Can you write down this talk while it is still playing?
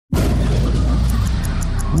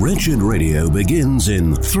Wretched Radio begins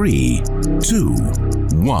in 3, 2,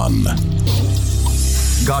 1.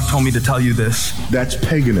 God told me to tell you this. That's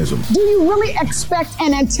paganism. Do you really expect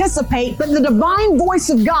and anticipate that the divine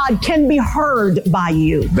voice of God can be heard by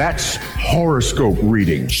you? That's horoscope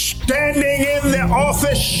reading. Standing in the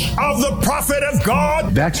office of the prophet of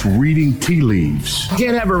God. That's reading tea leaves. You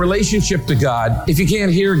can't have a relationship to God if you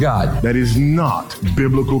can't hear God. That is not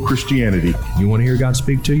biblical Christianity. You want to hear God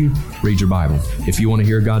speak to you? Read your Bible. If you want to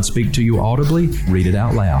hear God speak to you audibly, read it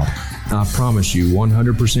out loud. I promise you,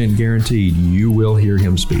 100% guaranteed, you will hear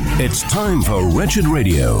him speak. It's time for Wretched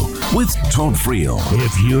Radio with Todd Friel.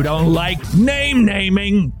 If you don't like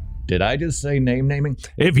naming, did I just say naming?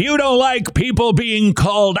 If you don't like people being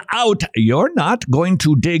called out, you're not going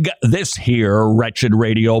to dig this here Wretched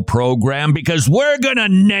Radio program, because we're going to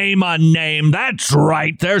name a name. That's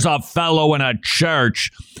right. There's a fellow in a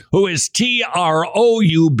church who is Trouble.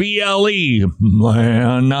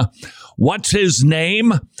 Man, what's his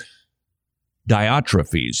name?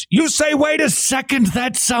 Diotrephes. You say, wait a second,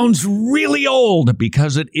 that sounds really old,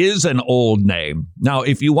 because it is an old name. Now,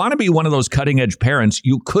 if you want to be one of those cutting-edge parents,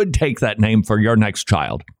 you could take that name for your next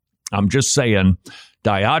child. I'm just saying,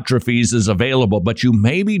 Diotrephes is available, but you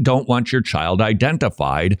maybe don't want your child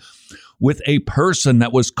identified with a person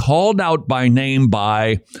that was called out by name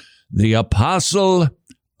by the Apostle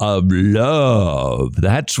of Love.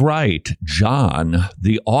 That's right, John,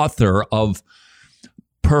 the author of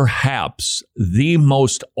perhaps the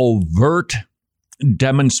most overt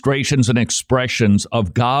demonstrations and expressions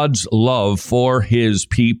of God's love for his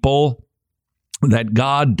people, that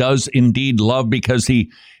God does indeed love because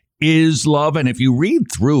he is love. And if you read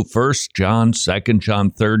through 1 John, 2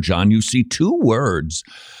 John, 3 John, you see two words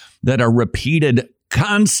that are repeated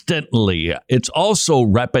constantly. It's also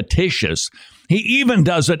repetitious. He even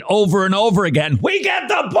does it over and over again. We get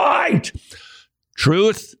the point.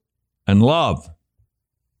 Truth and love.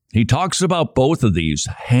 He talks about both of these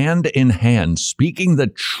hand in hand, speaking the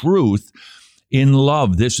truth in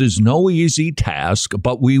love. This is no easy task,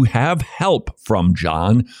 but we have help from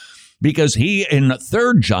John, because he, in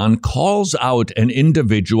 3 John, calls out an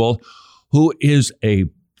individual who is a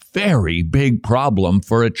very big problem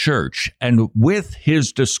for a church. And with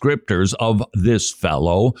his descriptors of this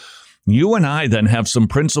fellow, you and I then have some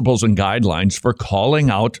principles and guidelines for calling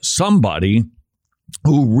out somebody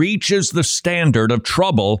who reaches the standard of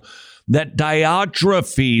trouble that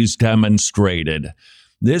Diotrephes demonstrated.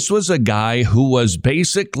 This was a guy who was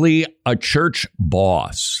basically a church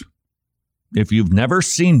boss. If you've never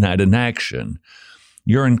seen that in action,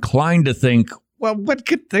 you're inclined to think, well,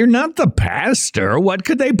 they're not the pastor. What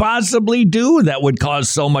could they possibly do that would cause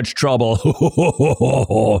so much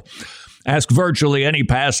trouble? Ask virtually any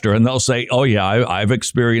pastor and they'll say, oh yeah, I've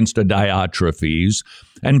experienced a Diotrephes.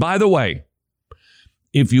 And by the way,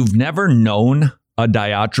 if you've never known a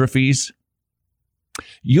Diotrephes,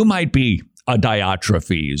 you might be a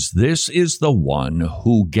Diotrephes. This is the one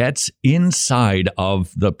who gets inside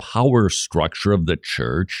of the power structure of the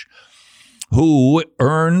church, who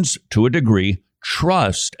earns, to a degree,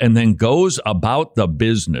 trust, and then goes about the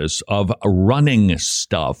business of running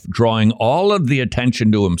stuff, drawing all of the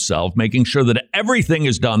attention to himself, making sure that everything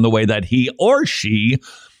is done the way that he or she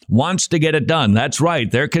wants to get it done. That's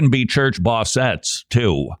right. There can be church bossettes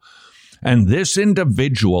too. And this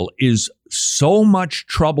individual is so much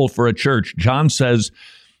trouble for a church. John says,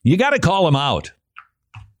 you got to call him out.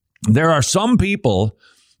 There are some people,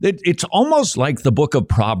 it's almost like the book of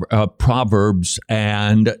Proverbs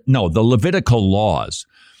the Levitical laws,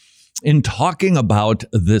 in talking about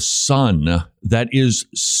the son that is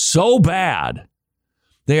so bad.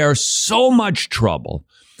 They are so much trouble.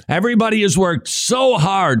 Everybody has worked so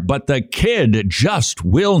hard, but the kid just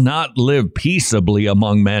will not live peaceably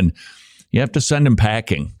among men. You have to send him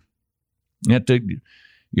packing.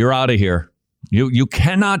 You're out of here. You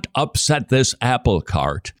cannot upset this apple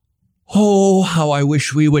cart. Oh, how I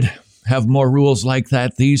wish we would have more rules like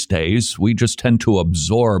that these days. We just tend to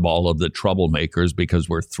absorb all of the troublemakers because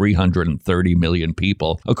we're 330 million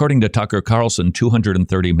people. According to Tucker Carlson,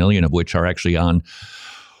 230 million of which are actually on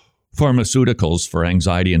pharmaceuticals for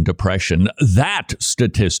anxiety and depression. That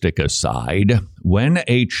statistic aside, when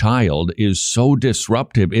a child is so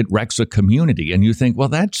disruptive, it wrecks a community. And you think, well,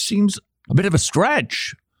 that seems a bit of a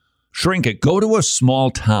stretch. Shrink it. Go to a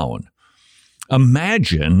small town.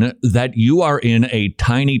 Imagine that you are in a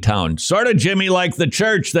tiny town, sort of, Jimmy, like the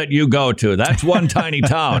church that you go to. That's one tiny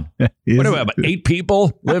town. What do we have, 8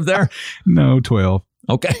 people live there? No, 12.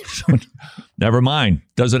 Okay, so, never mind.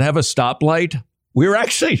 Does it have a stoplight?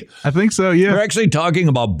 I think so, yeah. We're actually talking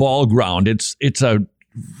about ball ground. It's a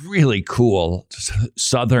really cool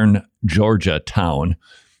southern Georgia town.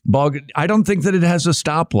 I don't think that it has a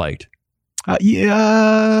stoplight.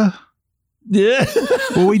 Yeah.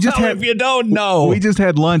 Well, we just if you don't know, we just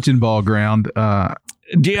had lunch in Ball Ground.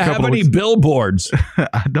 Do you have any billboards?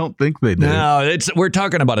 I don't think they do. No, we're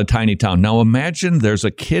talking about a tiny town. Now imagine there's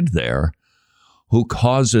a kid there who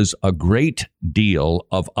causes a great deal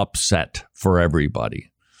of upset for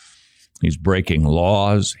everybody. He's breaking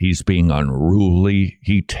laws. He's being unruly.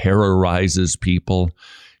 He terrorizes people.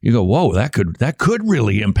 You go, whoa, that could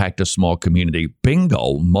really impact a small community.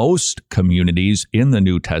 Bingo. Most communities in the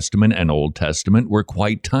New Testament and Old Testament were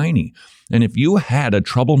quite tiny. And if you had a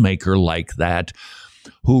troublemaker like that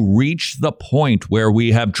who reached the point where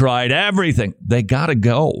we have tried everything, they got to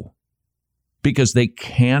go because they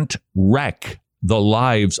can't wreck the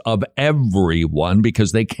lives of everyone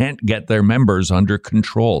because they can't get their members under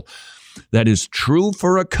control. That is true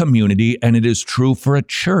for a community, and it is true for a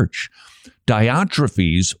church.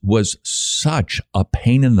 Diotrephes was such a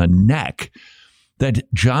pain in the neck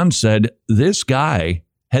that John said, this guy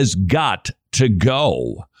has got to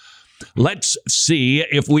go. Let's see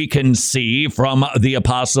if we can see from the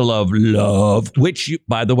apostle of love, which,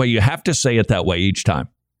 by the way, you have to say it that way each time.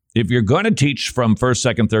 If you're going to teach from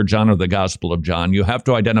 1st, 2nd, 3rd John or the Gospel of John, you have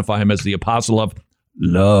to identify him as the apostle of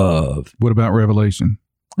love. What about Revelation?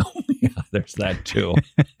 Oh, yeah, there's that too.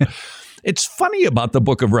 It's funny about the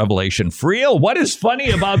book of Revelation. Friel, what is funny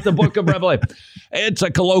about the book of Revelation? It's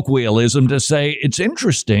a colloquialism to say it's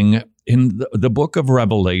interesting in the book of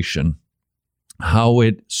Revelation how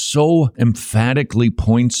it so emphatically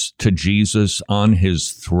points to Jesus on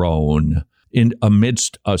his throne in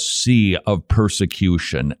amidst a sea of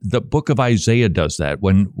persecution. The book of Isaiah does that.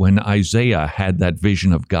 When Isaiah had that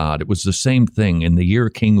vision of God, it was the same thing in the year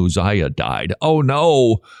King Uzziah died. Oh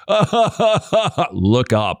no,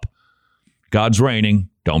 look up. God's reigning.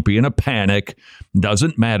 Don't be in a panic.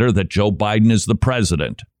 Doesn't matter that Joe Biden is the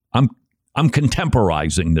president. I'm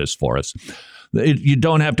contemporizing this for us. You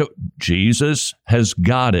don't have to. Jesus has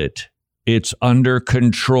got it. It's under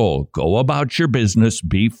control. Go about your business.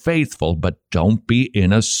 Be faithful, but don't be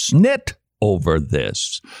in a snit over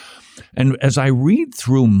this. And as I read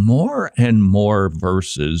through more and more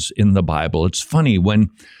verses in the Bible, it's funny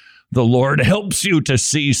when the Lord helps you to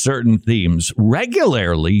see certain themes.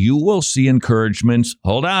 Regularly, you will see encouragements.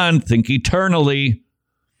 Hold on, think eternally.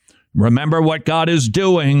 Remember what God is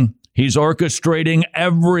doing. He's orchestrating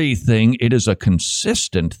everything. It is a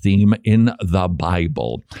consistent theme in the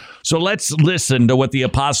Bible. So let's listen to what the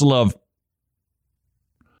apostle of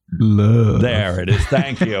love. There it is.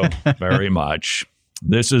 Thank you very much.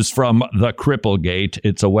 This is from the Cripplegate.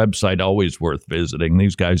 It's a website always worth visiting.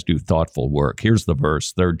 These guys do thoughtful work. Here's the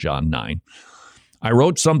verse, 3 John 9. I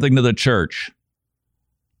wrote something to the church,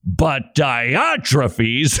 but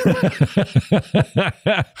Diotrephes,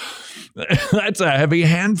 that's a heavy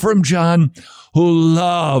hand from John, who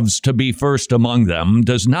loves to be first among them,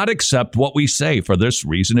 does not accept what we say. For this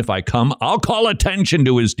reason, if I come, I'll call attention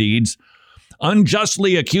to his deeds,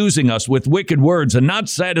 unjustly accusing us with wicked words, and not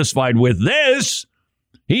satisfied with this,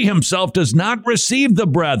 he himself does not receive the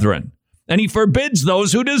brethren, and he forbids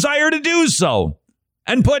those who desire to do so,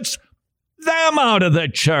 and puts them out of the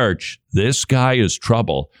church. This guy is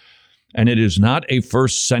trouble, and it is not a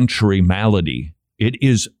first century malady. It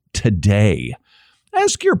is today.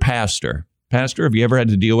 Ask your pastor. Pastor, have you ever had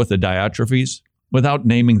to deal with the Diotrephes? Without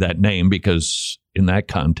naming that name, because in that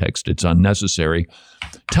context, it's unnecessary.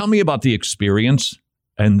 Tell me about the experience,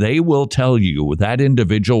 and they will tell you that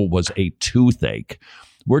individual was a toothache.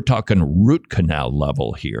 We're talking root canal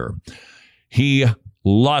level here. He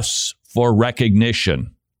lusts for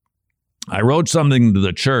recognition. I wrote something to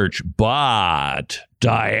the church, but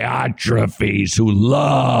Diotrephes, who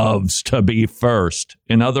loves to be first.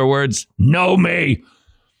 In other words, know me.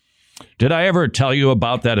 Did I ever tell you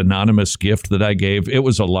about that anonymous gift that I gave? It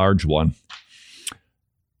was a large one.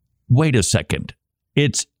 Wait a second.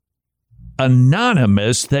 It's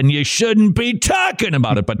anonymous, then you shouldn't be talking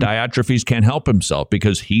about it. But Diotrephes can't help himself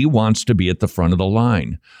because he wants to be at the front of the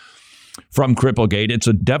line. From Cripplegate, it's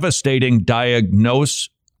a devastating I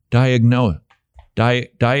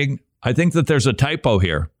think that there's a typo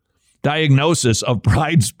here. Diagnosis of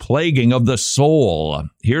pride's plaguing of the soul.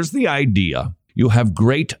 Here's the idea. You have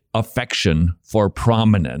great affection for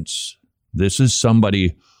prominence. This is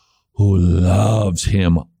somebody who loves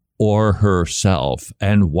him or herself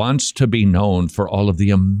and wants to be known for all of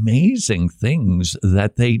the amazing things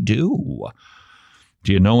that they do.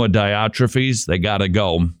 Do you know a Diotrephes? They got to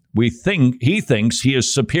go. He thinks he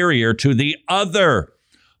is superior to the other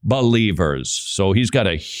believers. So he's got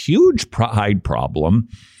a huge pride problem.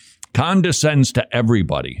 condescends to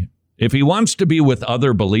everybody. If he wants to be with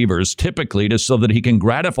other believers, typically it is so that he can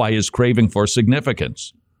gratify his craving for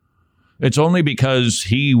significance. It's only because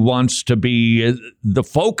he wants to be the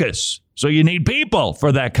focus. So you need people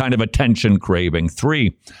for that kind of attention craving.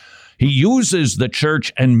 3, he uses the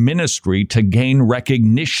church and ministry to gain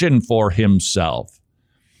recognition for himself.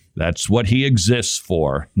 That's what he exists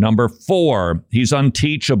for. Number 4, he's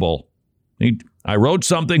unteachable. I wrote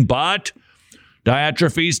something, but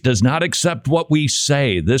Diotrephes does not accept what we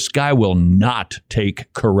say. This guy will not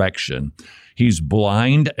take correction. He's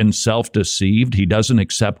blind and self-deceived. He doesn't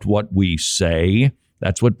accept what we say.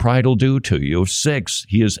 That's what pride will do to you. 6,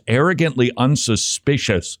 he is arrogantly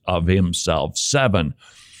unsuspicious of himself. 7,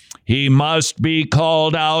 he must be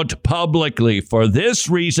called out publicly. For this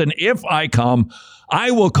reason, if I come,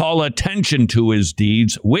 I will call attention to his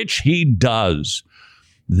deeds, which he does.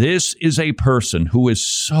 This is a person who is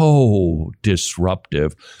so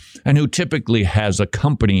disruptive and who typically has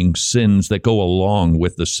accompanying sins that go along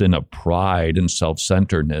with the sin of pride and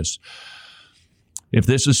self-centeredness. If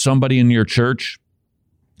this is somebody in your church,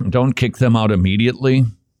 don't kick them out immediately,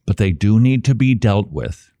 but they do need to be dealt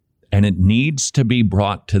with. And it needs to be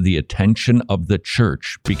brought to the attention of the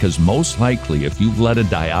church, because most likely if you've let a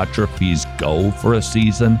Diotrephes go for a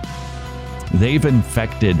season, they've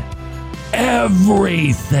infected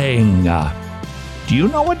everything. Do you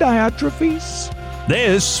know a Diotrephes?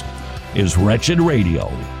 This is Wretched Radio.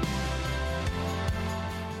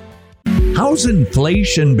 How's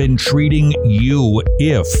inflation been treating you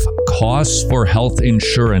if costs for health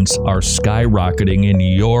insurance are skyrocketing in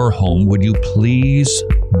your home? Would you please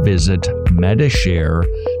visit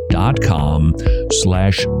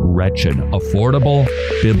Medishare.com/wretched. Affordable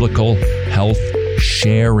biblical health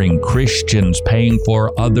sharing. Christians paying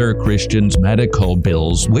for other Christians' medical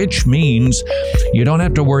bills, which means you don't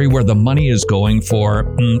have to worry where the money is going for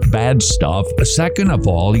bad stuff. Second of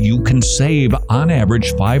all, you can save on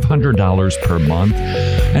average $500 per month.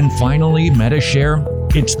 And finally, Medishare,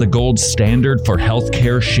 it's the gold standard for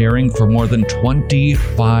healthcare sharing for more than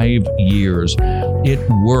 25 years. It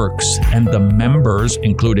works, and the members,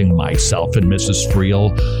 including myself and Mrs.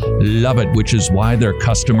 Friel, love it, which is why their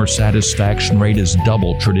customer satisfaction rate is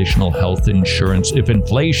double traditional health insurance. If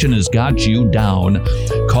inflation has got you down,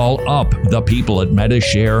 call up the people at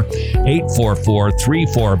Medishare,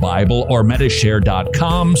 844-34-BIBLE or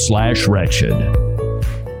Medishare.com/wretched.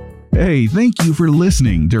 Hey, thank you for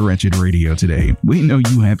listening to Wretched Radio today. We know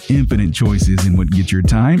you have infinite choices in what gets your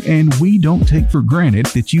time, and we don't take for granted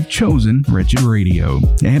that you've chosen Wretched Radio.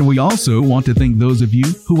 And we also want to thank those of you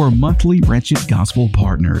who are monthly Wretched Gospel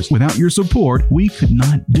partners. Without your support, we could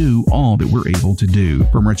not do all that we're able to do.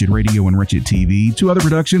 From Wretched Radio and Wretched TV to other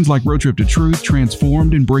productions like Road Trip to Truth,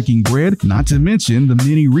 Transformed, and Breaking Bread, not to mention the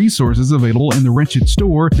many resources available in the Wretched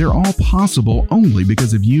store, they're all possible only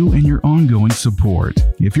because of you and your ongoing support.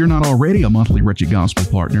 If you're not already a monthly Wretched Gospel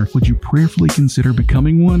partner, would you prayerfully consider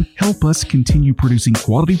becoming one? Help us continue producing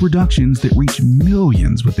quality productions that reach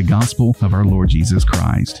millions with the gospel of our Lord Jesus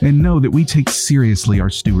Christ. And know that we take seriously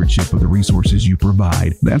our stewardship of the resources you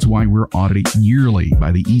provide. That's why we're audited yearly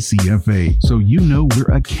by the ECFA, so you know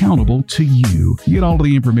we're accountable to you. Get all of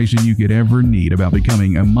the information you could ever need about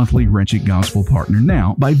becoming a monthly Wretched Gospel partner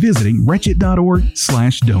now by visiting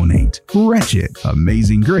wretched.org/donate. Wretched.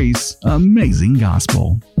 Amazing grace, amazing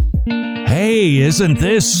gospel. Hey, isn't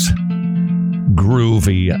this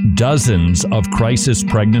groovy? Dozens of crisis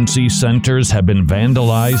pregnancy centers have been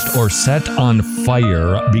vandalized or set on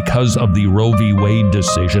fire because of the Roe v. Wade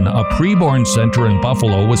decision. A preborn center in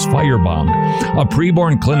Buffalo was firebombed. A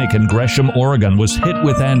preborn clinic in Gresham, Oregon was hit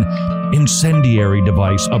with an incendiary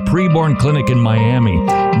device. A preborn clinic in Miami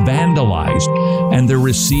vandalized, and they're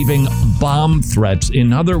receiving bomb threats.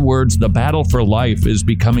 In other words, the battle for life is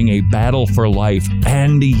becoming a battle for life,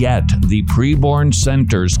 and yet the preborn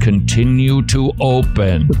centers continue to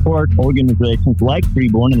open. Support organizations like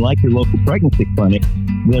Preborn and like your local pregnancy clinic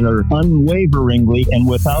that are unwaveringly and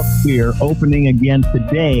without fear opening again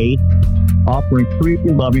today, offering free,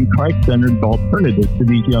 loving, Christ-centered alternatives to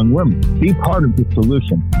these young women. Be part of the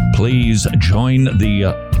solution. Please join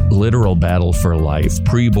the literal battle for life.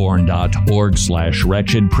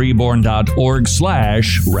 Preborn.org/wretched.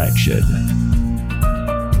 Preborn.org/wretched.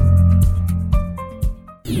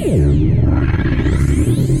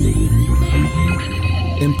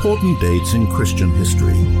 Important dates in Christian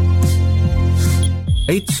history.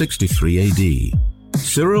 863 AD.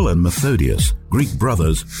 Cyril and Methodius, Greek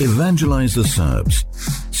brothers, evangelize the Serbs.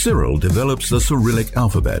 Cyril develops the Cyrillic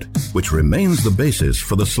alphabet, which remains the basis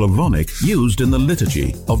for the Slavonic used in the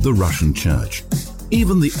liturgy of the Russian Church.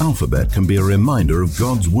 Even the alphabet can be a reminder of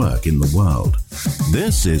God's work in the world.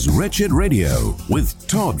 This is Wretched Radio with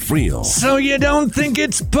Todd Friel. So you don't think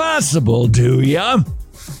it's possible, do ya?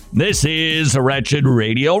 This is Wretched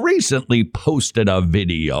Radio. Recently posted a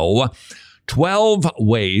video, 12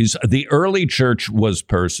 ways the early church was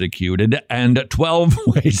persecuted and 12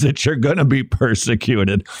 ways that you're going to be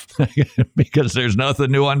persecuted because there's nothing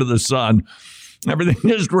new under the sun. Everything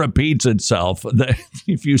just repeats itself.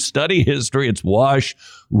 If you study history, it's wash,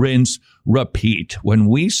 rinse, repeat. When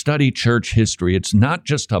we study church history, it's not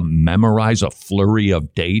just to memorize a flurry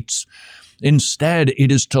of dates. Instead,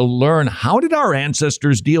 it is to learn, how did our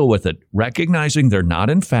ancestors deal with it? Recognizing they're not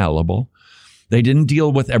infallible. They didn't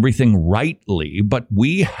deal with everything rightly, but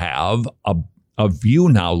we have a view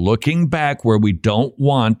now looking back where we don't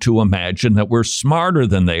want to imagine that we're smarter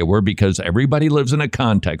than they were, because everybody lives in a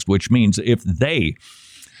context, which means if they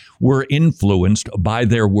were influenced by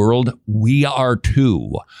their world, we are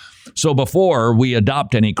too. So before we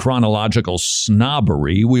adopt any chronological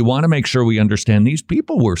snobbery, we want to make sure we understand these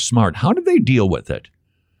people were smart. How did they deal with it?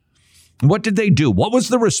 What did they do? What was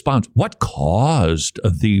the response? What caused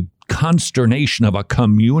the consternation of a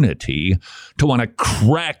community to want to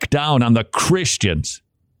crack down on the Christians?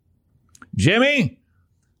 Jimmy,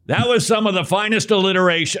 that was some of the finest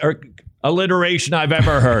alliteration I've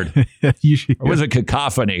ever heard. Or was it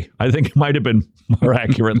cacophony? I think it might have been more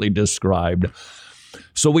accurately described.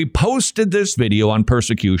 So we posted this video on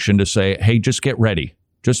persecution to say, hey, just get ready.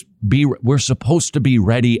 We're supposed to be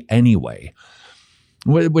ready anyway.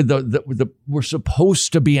 We're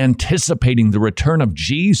supposed to be anticipating the return of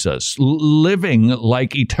Jesus, living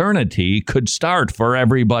like eternity could start for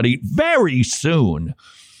everybody very soon,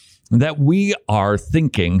 that we are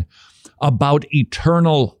thinking about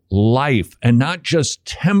eternal life and not just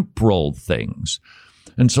temporal things.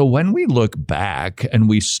 And so when we look back and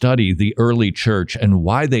we study the early church and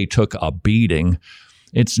why they took a beating,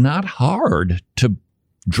 it's not hard to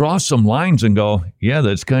draw some lines and go, yeah,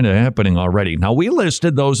 that's kind of happening already. Now, we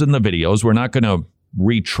listed those in the videos. We're not going to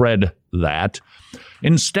retread that.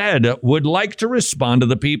 Instead, would like to respond to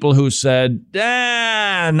the people who said,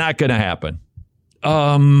 not going to happen.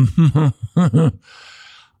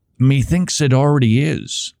 Methinks it already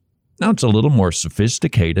is. Now, it's a little more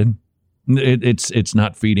sophisticated. It's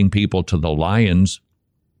not feeding people to the lions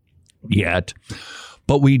yet.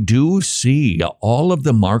 But we do see all of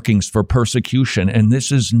the markings for persecution, and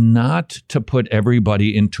this is not to put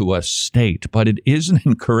everybody into a state, but it is an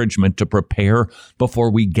encouragement to prepare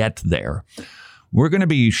before we get there. We're going to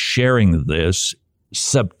be sharing this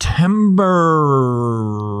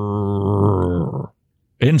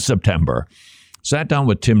in September. Sat down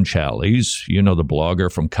with Tim Challies, the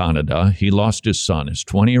blogger from Canada. He lost his son. His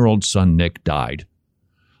 20-year-old son, Nick, died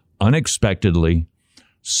unexpectedly,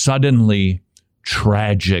 suddenly,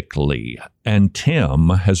 tragically. And Tim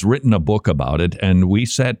has written a book about it, and we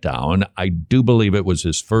sat down. I do believe it was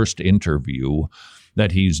his first interview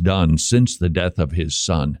that he's done since the death of his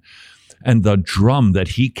son. And the drum that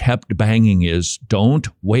he kept banging is, don't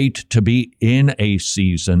wait to be in a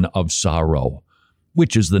season of sorrow,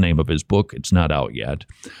 which is the name of his book. It's not out yet.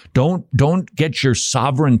 Don't get your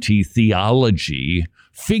sovereignty theology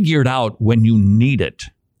figured out when you need it.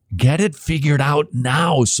 Get it figured out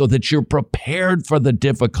now so that you're prepared for the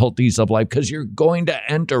difficulties of life, because you're going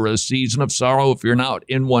to enter a season of sorrow if you're not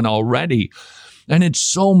in one already. And it's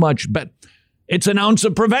so much better. It's an ounce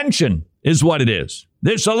of prevention is what it is.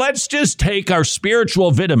 So let's just take our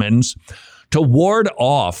spiritual vitamins to ward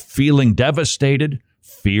off feeling devastated,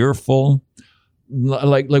 fearful,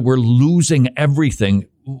 like we're losing everything.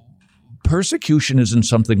 Persecution isn't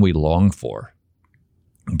something we long for.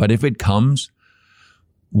 But if it comes,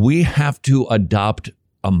 we have to adopt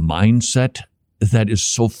a mindset that is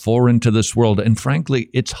so foreign to this world. And frankly,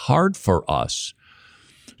 it's hard for us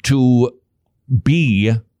to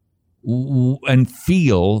be and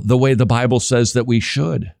feel the way the Bible says that we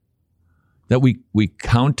should. That we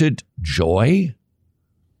count it joy,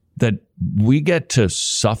 that we get to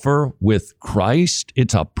suffer with Christ.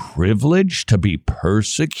 It's a privilege to be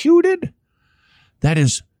persecuted. That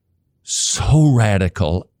is so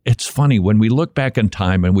radical. It's funny when we look back in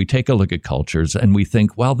time and we take a look at cultures and we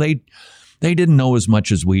think, well, they didn't know as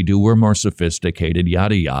much as we do. We're more sophisticated,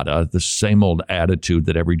 yada, yada, the same old attitude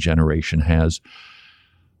that every generation has.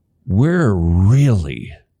 We're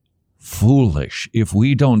really foolish if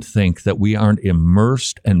we don't think that we aren't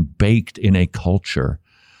immersed and baked in a culture.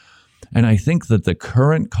 And I think that the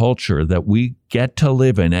current culture that we get to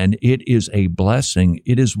live in, and it is a blessing,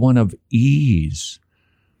 it is one of ease.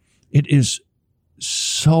 It is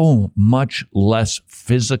so much less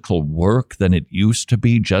physical work than it used to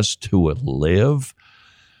be just to live.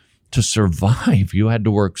 to survive, you had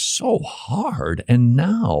to work so hard. And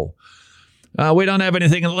now we don't have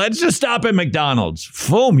anything. Let's just stop at McDonald's.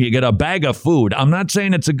 Boom, you get a bag of food. I'm not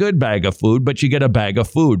saying it's a good bag of food, but you get a bag of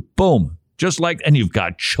food. Boom. Just like, and you've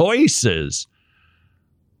got choices.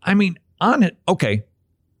 I mean, on it. Okay.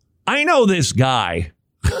 I know this guy.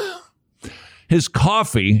 His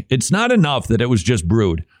coffee, it's not enough that it was just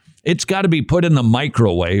brewed. It's got to be put in the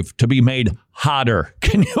microwave to be made hotter.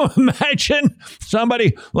 Can you imagine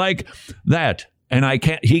somebody like that? And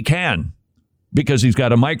he can, because he's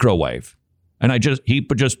got a microwave. And he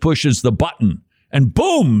just pushes the button and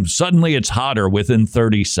boom, suddenly it's hotter within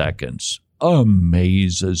 30 seconds.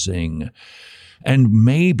 Amazing. And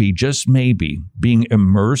maybe, just maybe, being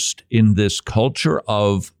immersed in this culture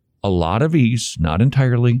of a lot of ease, not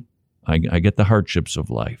entirely. I get the hardships of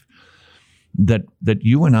life. That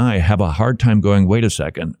you and I have a hard time going, wait a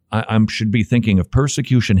second, I should be thinking if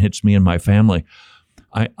persecution hits me and my family,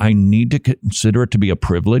 I need to consider it to be a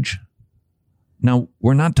privilege. Now,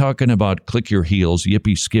 we're not talking about click your heels,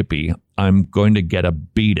 yippee skippy, I'm going to get a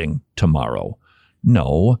beating tomorrow.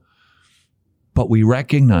 No, but we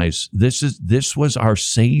recognize this was our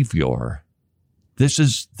Savior. This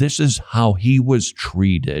is how he was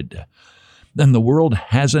treated. And the world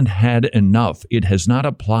hasn't had enough. It has not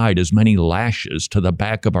applied as many lashes to the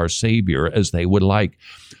back of our Savior as they would like.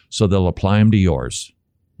 So they'll apply them to yours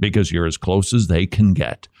because you're as close as they can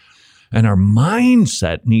get. And our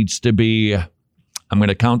mindset needs to be, I'm going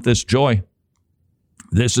to count this joy.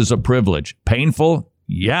 This is a privilege. Painful?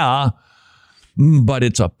 Yeah. But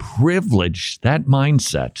it's a privilege. That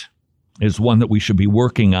mindset is one that we should be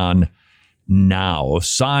working on now.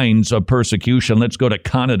 Signs of persecution. Let's go to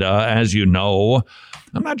Canada. As you know,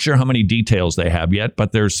 I'm not sure how many details they have yet,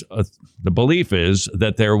 but the belief is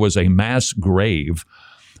that there was a mass grave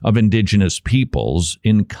of Indigenous peoples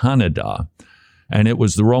in Canada. And it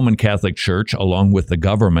was the Roman Catholic Church, along with the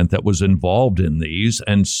government, that was involved in these.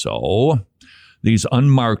 And so these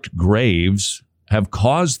unmarked graves have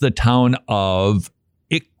caused the town of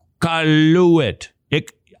Iqaluit, Iqaluit,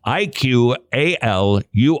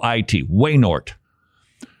 Waynort.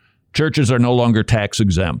 Churches are no longer tax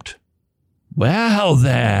exempt. Well,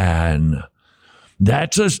 then,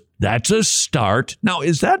 that's a start. Now,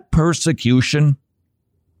 is that persecution?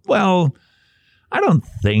 Well, I don't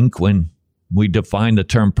think when we define the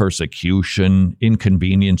term persecution,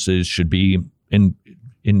 inconveniences should be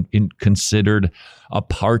considered a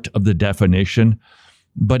part of the definition.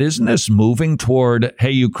 But isn't this moving toward,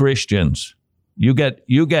 hey, you Christians, you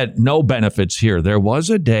get no benefits here. There was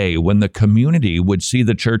a day when the community would see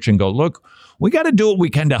the church and go, look, we got to do what we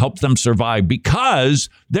can to help them survive because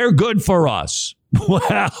they're good for us.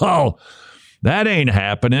 Well, that ain't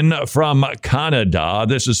happening. From Canada,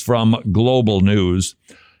 this is from Global News.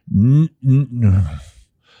 Nunavut,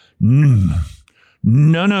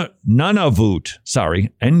 Nunavut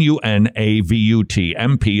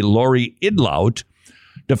MP Lori Idlout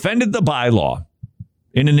defended the bylaw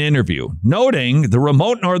in an interview, noting the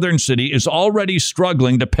remote northern city is already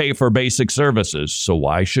struggling to pay for basic services. So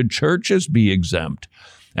why should churches be exempt?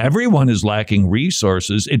 Everyone is lacking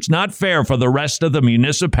resources. It's not fair for the rest of the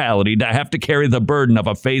municipality to have to carry the burden of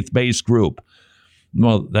a faith-based group.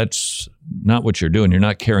 Well, that's not what you're doing. You're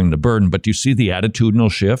not carrying the burden, but do you see the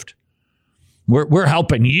attitudinal shift? We're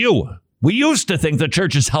helping you. We used to think the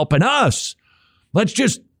church is helping us. Let's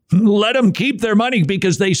just let them keep their money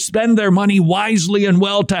because they spend their money wisely and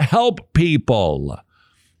well to help people.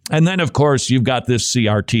 And then, of course, you've got this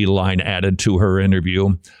CRT line added to her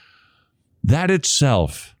interview. That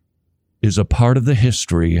itself is a part of the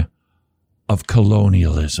history of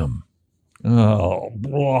colonialism.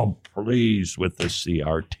 Oh, please, with the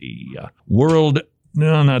CRT. World,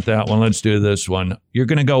 no, not that one. Let's do this one. You're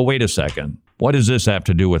going to go, wait a second. What does this have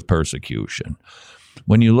to do with persecution?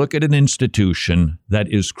 When you look at an institution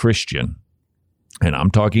that is Christian, and I'm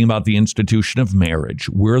talking about the institution of marriage,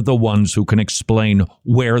 we're the ones who can explain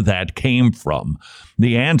where that came from.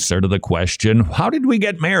 The answer to the question, how did we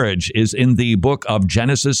get marriage, is in the book of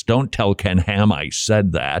Genesis. Don't tell Ken Ham I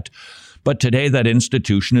said that. But today that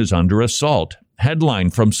institution is under assault.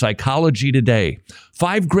 Headline from Psychology Today: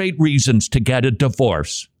 5 great reasons to get a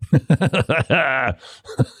divorce.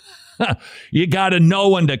 You got to know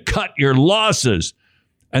when to cut your losses.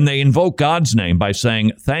 And they invoke God's name by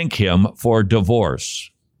saying, thank him for divorce.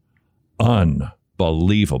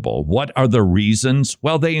 Unbelievable. What are the reasons?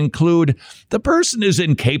 Well, they include the person is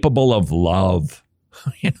incapable of love.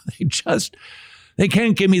 They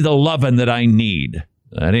can't give me the loving that I need.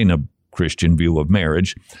 That ain't a Christian view of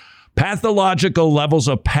marriage. Pathological levels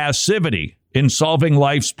of passivity in solving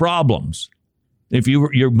life's problems. If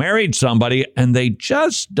you're married somebody and they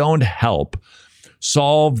just don't help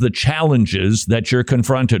solve the challenges that you're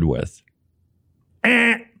confronted with,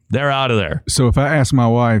 they're out of there. So if I ask my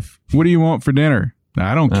wife, what do you want for dinner?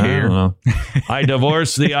 I don't care. I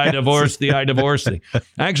divorce thee.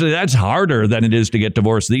 Actually, that's harder than it is to get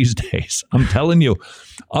divorced these days. I'm telling you,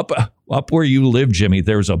 up where you live, Jimmy,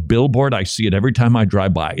 there's a billboard. I see it every time I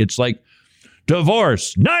drive by. It's like,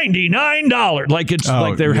 divorce, $99. Like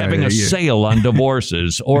like they're having a sale on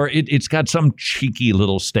divorces. Or it's got some cheeky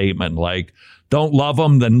little statement like, don't love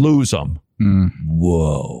them, then lose them.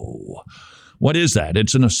 Whoa. What is that?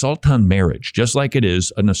 It's an assault on marriage, just like it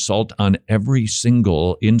is an assault on every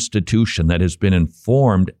single institution that has been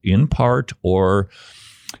informed in part or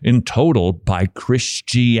in total by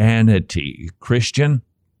Christianity. Christian,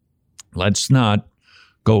 let's not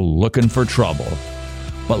go looking for trouble,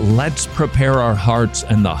 but let's prepare our hearts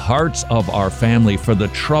and the hearts of our family for the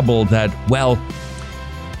trouble that, well,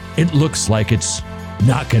 it looks like it's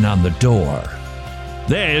knocking on the door.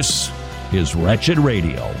 This is Wretched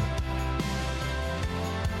Radio.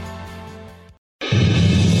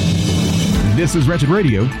 This is Wretched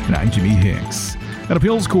Radio, and I'm Jimmy Hicks. An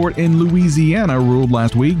appeals court in Louisiana ruled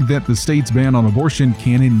last week that the state's ban on abortion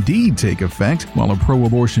can indeed take effect, while a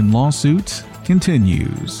pro-abortion lawsuit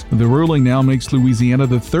continues. The ruling now makes Louisiana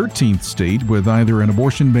the 13th state with either an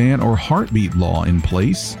abortion ban or heartbeat law in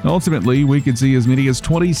place. Ultimately, we could see as many as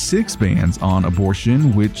 26 bans on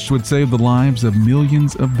abortion, which would save the lives of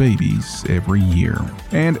millions of babies every year.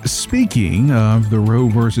 And speaking of the Roe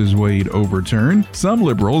v. Wade overturn, some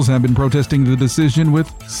liberals have been protesting the decision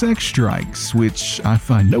with sex strikes, which I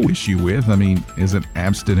find no issue with. I mean, isn't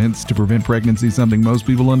abstinence to prevent pregnancy something most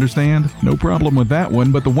people understand? No problem with that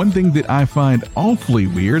one, but the one thing that I find awfully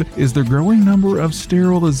weird is the growing number of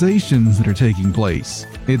sterilizations that are taking place.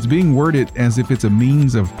 It's being worded as if it's a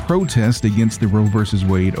means of protest against the Roe v.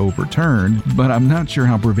 Wade overturn, but I'm not sure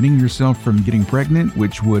how preventing yourself from getting pregnant,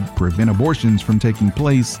 which would prevent abortions from taking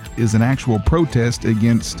place, is an actual protest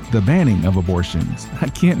against the banning of abortions. I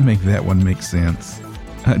can't make that one make sense.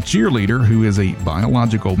 A cheerleader who is a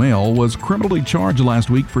biological male was criminally charged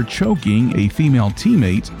last week for choking a female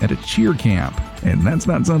teammate at a cheer camp. And that's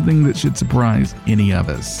not something that should surprise any of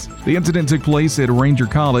us. The incident took place at Ranger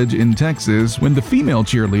College in Texas when the female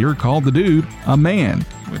cheerleader called the dude a man,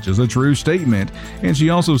 which is a true statement. And she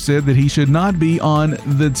also said that he should not be on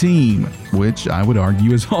the team, which I would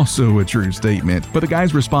argue is also a true statement. But the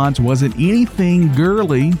guy's response wasn't anything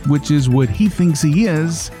girly, which is what he thinks he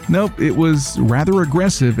is. Nope, it was rather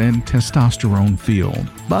aggressive and testosterone-filled.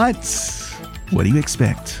 But what do you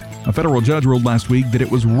expect? A federal judge ruled last week that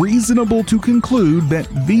it was reasonable to conclude that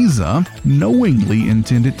Visa knowingly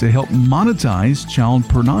intended to help monetize child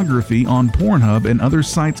pornography on Pornhub and other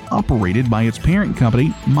sites operated by its parent company,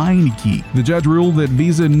 MindGeek. The judge ruled that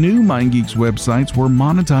Visa knew MindGeek's websites were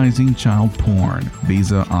monetizing child porn.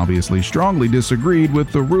 Visa obviously strongly disagreed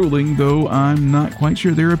with the ruling, though I'm not quite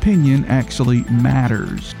sure their opinion actually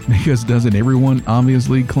matters. Because doesn't everyone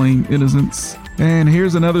obviously claim innocence? And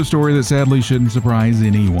here's another story that sadly shouldn't surprise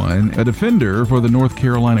anyone. A defender for the North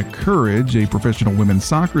Carolina Courage, a professional women's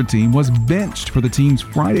soccer team, was benched for the team's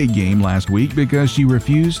Friday game last week because she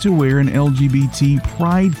refused to wear an LGBT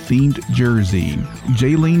pride-themed jersey.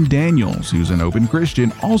 Jaylene Daniels, who's an open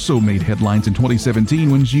Christian, also made headlines in 2017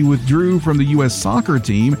 when she withdrew from the U.S. soccer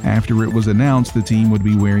team after it was announced the team would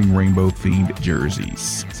be wearing rainbow-themed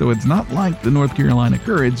jerseys. So it's not like the North Carolina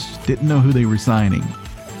Courage didn't know who they were signing.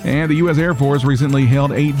 And the U.S. Air Force recently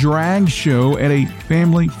held a drag show at a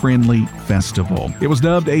family-friendly festival. It was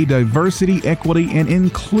dubbed a diversity, equity, and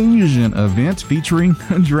inclusion event featuring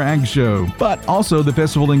a drag show. But also the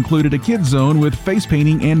festival included a kids zone with face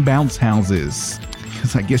painting and bounce houses.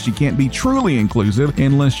 Because I guess you can't be truly inclusive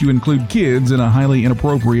unless you include kids in a highly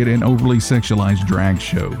inappropriate and overly sexualized drag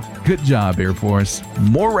show. Good job, Air Force.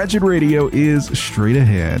 More Wretched Radio is straight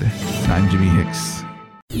ahead. I'm Jimmy Hicks.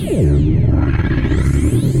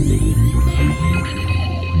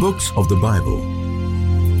 Books of the Bible.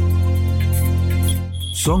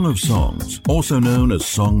 Song of Songs, also known as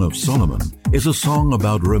Song of Solomon, is a song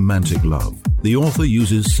about romantic love. The author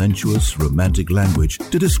uses sensuous, romantic language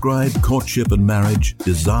to describe courtship and marriage,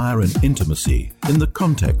 desire and intimacy, in the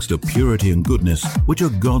context of purity and goodness, which are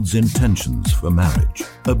God's intentions for marriage.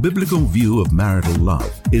 A biblical view of marital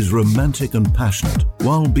love is romantic and passionate,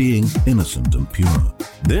 while being innocent and pure.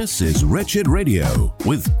 This is Wretched Radio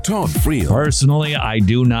with Todd Friel. Personally, I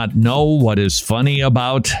do not know what is funny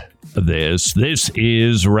about this. This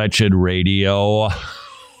is Wretched Radio.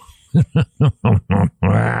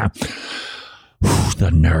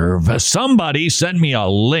 The nerve. Somebody sent me a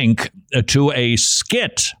link to a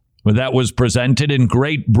skit that was presented in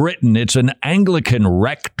Great Britain. It's an Anglican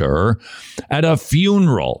rector at a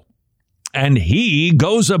funeral. And he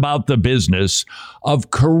goes about the business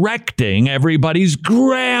of correcting everybody's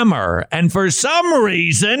grammar. And for some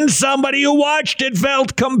reason, somebody who watched it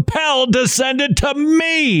felt compelled to send it to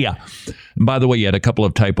me. And by the way, you had a couple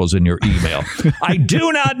of typos in your email. I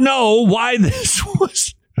do not know why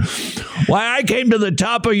I came to the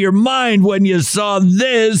top of your mind when you saw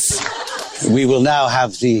this. We will now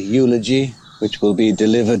have the eulogy, which will be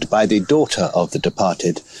delivered by the daughter of the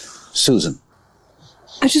departed, Susan.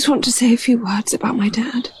 I just want to say a few words about my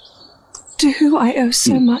dad, to who I owe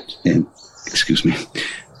so much. Excuse me.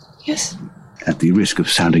 Yes? At the risk of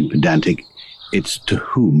sounding pedantic, it's to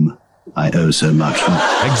whom I owe so much.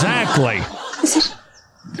 Exactly. Is it?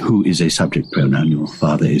 Who is a subject pronoun. Your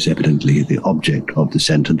father is evidently the object of the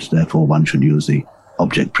sentence, therefore one should use the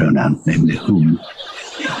object pronoun, namely whom.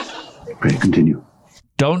 Pray continue.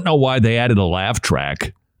 Don't know why they added a laugh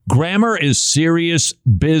track. Grammar is serious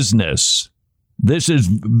business. This is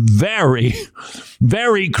very,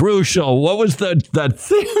 very crucial. What was the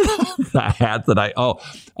thing? The hat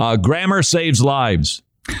that grammar saves lives.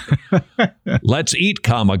 Let's eat,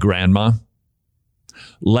 grandma.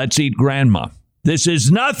 Let's eat, grandma. This is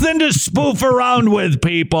nothing to spoof around with,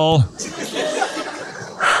 people.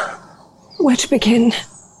 Where to begin?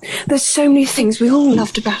 There's so many things we all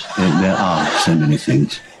loved about her. There are so many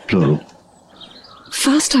things, plural.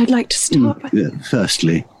 First, I'd like to start with...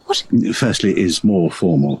 Firstly... What? Firstly is more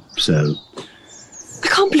formal, so... I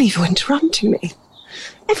can't believe you're interrupting me.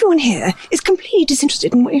 Everyone here is completely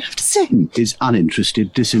disinterested in what you have to say. Is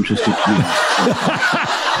uninterested, disinterested.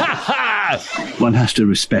 One has to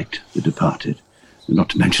respect the departed, not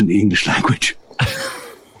to mention the English language.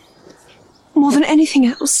 More than anything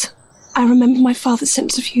else, I remember my father's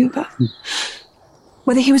sense of humour.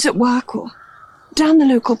 Whether he was at work or down the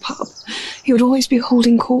local pub, he would always be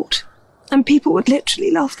holding court. And people would literally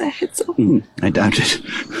laugh their heads off. I doubt it.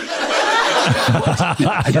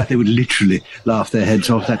 I doubt they would literally laugh their heads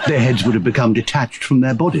off. That their heads would have become detached from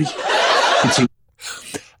their bodies.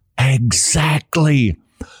 Exactly.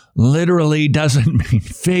 Literally doesn't mean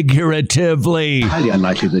figuratively. Highly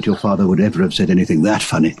unlikely that your father would ever have said anything that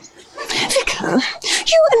funny. Vicar,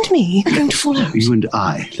 you and me are going to fall out. You and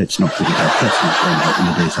I. Let's not forget our personal conduct in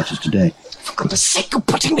a day such as today. For goodness sake, you're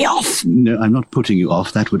putting me off. No, I'm not putting you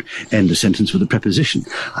off. That would end a sentence with a preposition.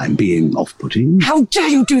 I'm being off-putting. How dare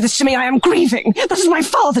you do this to me? I am grieving. That is my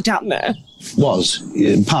father down there. Was.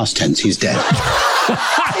 In past tense, he's dead.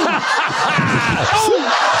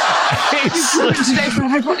 It's ruined today for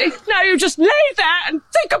everybody. Now you just lay there and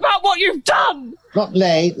think about what you've done. Not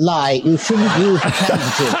lay, lie. You shouldn't use the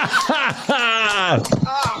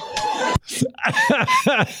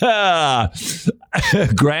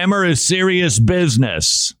transitive. Grammar is serious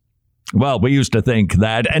business. Well, we used to think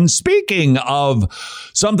that. And speaking of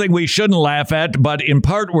something we shouldn't laugh at, but in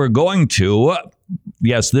part we're going to,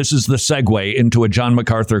 yes, this is the segue into a John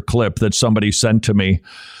MacArthur clip that somebody sent to me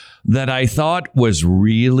that I thought was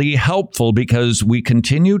really helpful, because we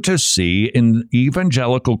continue to see in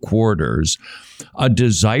evangelical quarters a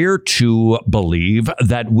desire to believe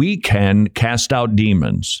that we can cast out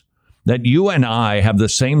demons, that you and I have the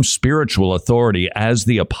same spiritual authority as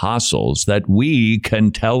the apostles, that we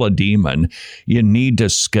can tell a demon, you need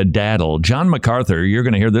to skedaddle. John MacArthur, you're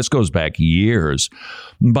going to hear this goes back years,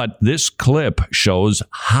 but this clip shows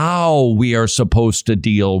how we are supposed to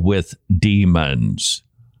deal with demons.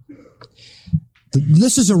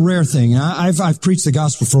 This is a rare thing. I've preached the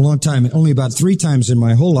gospel for a long time. Only about 3 times in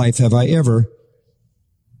my whole life have I ever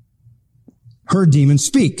heard demons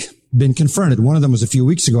speak, been confronted. One of them was a few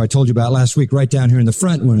weeks ago. I told you about last week, right down here in the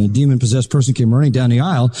front, when a demon-possessed person came running down the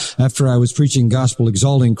aisle after I was preaching gospel,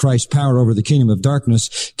 exalting Christ's power over the kingdom of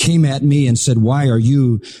darkness, came at me and said, "Why are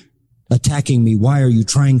you attacking me? Why are you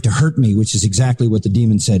trying to hurt me?" Which is exactly what the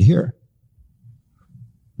demon said here.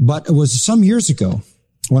 But it was some years ago.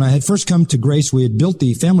 When I had first come to Grace, we had built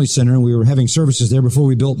the family center and we were having services there before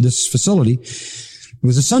we built this facility. It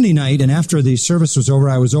was a Sunday night, and after the service was over,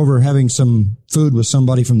 I was over having some food with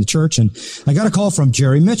somebody from the church, and I got a call from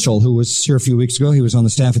Jerry Mitchell, who was here a few weeks ago. He was on the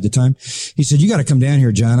staff at the time. He said, "You got to come down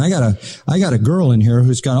here, John. I got a girl in here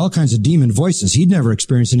who's got all kinds of demon voices." He'd never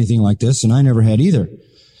experienced anything like this, and I never had either.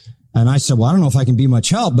 And I said, "Well, I don't know if I can be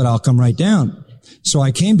much help, but I'll come right down." So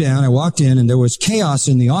I came down, I walked in, and there was chaos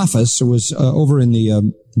in the office. It was over in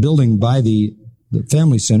the building by the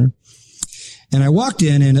family center. And I walked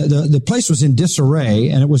in, and the place was in disarray,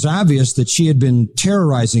 and it was obvious that she had been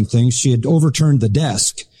terrorizing things. She had overturned the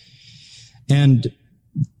desk. And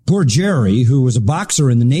poor Jerry, who was a boxer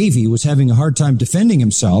in the Navy, was having a hard time defending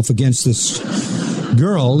himself against this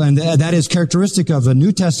girl, and that is characteristic of the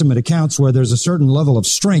New Testament accounts where there's a certain level of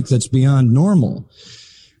strength that's beyond normal.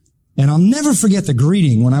 And I'll never forget the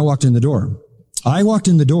greeting when I walked in the door. I walked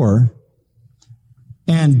in the door,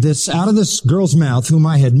 and out of this girl's mouth, whom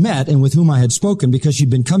I had met and with whom I had spoken because she'd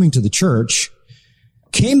been coming to the church,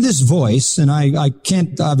 came this voice, and I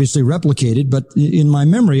can't obviously replicate it, but in my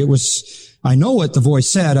memory I know what the voice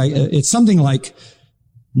said. It's something like,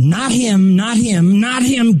 not him, not him, not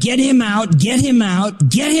him, get him out, get him out,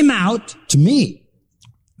 get him out, to me.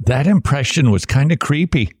 That impression was kind of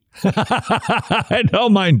creepy. I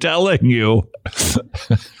don't mind telling you.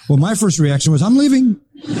 Well, my first reaction was, I'm leaving.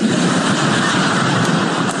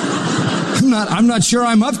 I'm not sure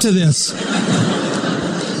I'm up to this.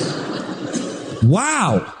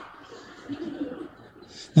 Wow.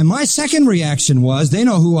 And my second reaction was, they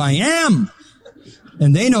know who I am.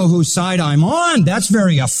 And they know whose side I'm on. That's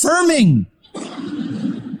very affirming.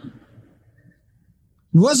 It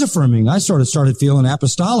was affirming. I sort of started feeling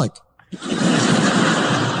apostolic.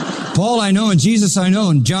 Paul I know, and Jesus I know,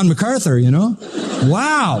 and John MacArthur, you know?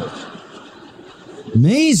 Wow.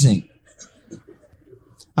 Amazing.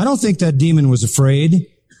 I don't think that demon was afraid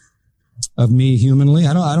of me humanly.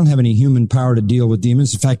 I don't have any human power to deal with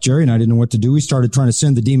demons. In fact, Jerry and I didn't know what to do. We started trying to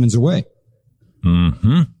send the demons away.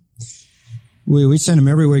 Mm-hmm. We sent them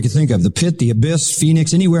everywhere you could think of. The pit, the abyss,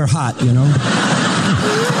 Phoenix, anywhere hot, you know?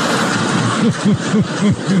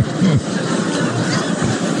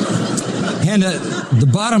 And the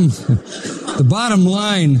bottom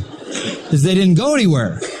line is they didn't go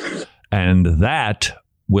anywhere. And that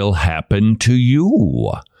will happen to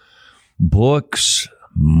you. Books,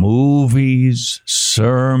 movies,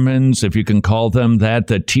 sermons, if you can call them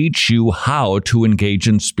that teach you how to engage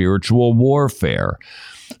in spiritual warfare.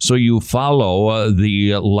 So you follow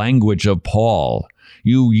the language of Paul.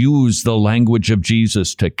 You use the language of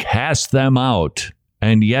Jesus to cast them out,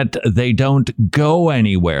 and yet they don't go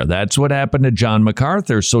anywhere. That's what happened to John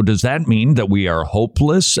MacArthur. So does that mean that we are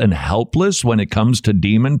hopeless and helpless when it comes to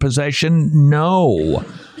demon possession? No.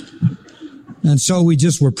 And so we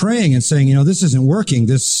just were praying and saying, this isn't working.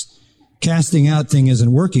 This casting out thing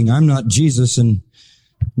isn't working. I'm not Jesus, and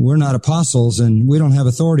we're not apostles, and we don't have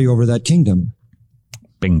authority over that kingdom.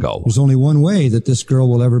 Bingo. There's only one way that this girl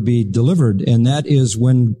will ever be delivered, and that is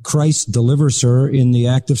when Christ delivers her in the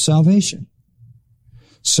act of salvation.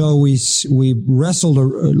 So we wrestled her,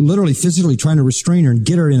 literally physically trying to restrain her and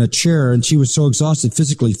get her in a chair, and she was so exhausted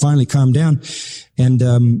physically, finally calmed down,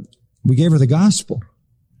 and we gave her the gospel.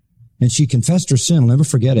 And she confessed her sin. I'll never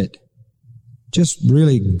forget it. Just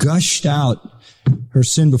really gushed out her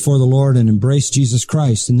sin before the Lord and embraced Jesus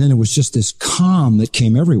Christ. And then it was just this calm that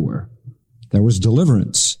came everywhere. There was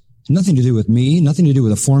deliverance. Nothing to do with me, nothing to do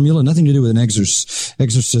with a formula, nothing to do with an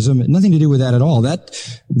exorcism, nothing to do with that at all.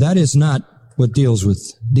 That is not what deals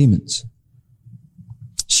with demons.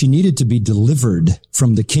 She needed to be delivered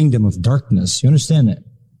from the kingdom of darkness. You understand that?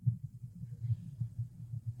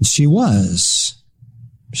 She was.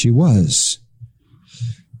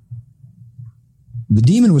 The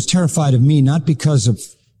demon was terrified of me, not because of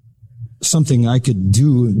something I could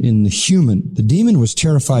do in the human. The demon was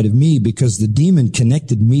terrified of me because the demon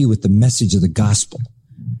connected me with the message of the gospel.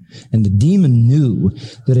 And the demon knew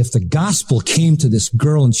that if the gospel came to this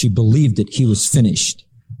girl and she believed it, he was finished.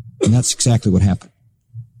 And that's exactly what happened.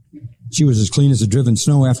 She was as clean as a driven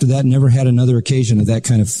snow after that and never had another occasion of that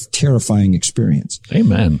kind of terrifying experience.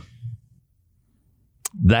 Amen.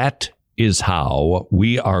 That is how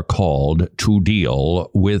we are called to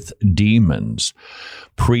deal with demons.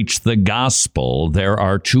 Preach the gospel. There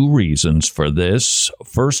are two reasons for this.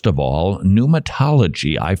 First of all,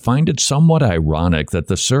 pneumatology. I find it somewhat ironic that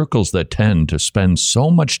the circles that tend to spend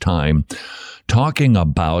so much time talking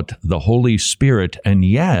about the Holy Spirit and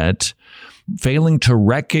yet failing to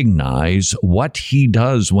recognize what he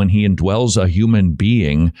does when he indwells a human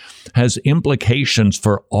being has implications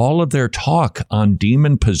for all of their talk on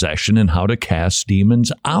demon possession and how to cast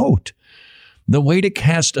demons out. The way to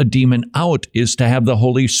cast a demon out is to have the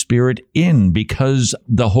Holy Spirit in, because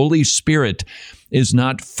the Holy Spirit is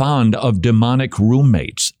not fond of demonic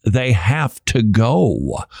roommates. They have to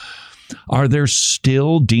go. Are there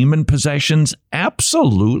still demon possessions?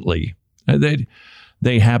 Absolutely.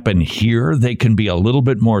 They happen here. They can be a little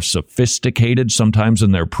bit more sophisticated sometimes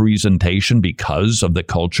in their presentation because of the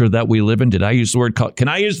culture that we live in. Did I use the word can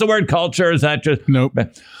I use the word culture? Is that just... Nope.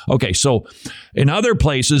 Okay, so in other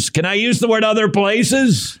places, can I use the word other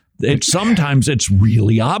places? Sometimes it's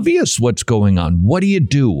really obvious what's going on. What do you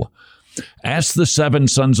do? Ask the 7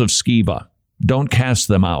 sons of Sceva. Don't cast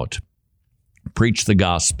them out. Preach the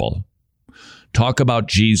gospel. Talk about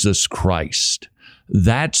Jesus Christ.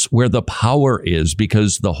 That's where the power is,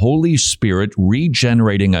 because the Holy Spirit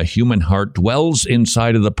regenerating a human heart dwells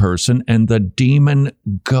inside of the person and the demon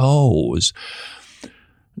goes.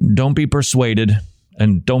 Don't be persuaded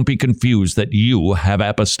and don't be confused that you have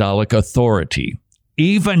apostolic authority.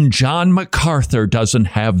 Even John MacArthur doesn't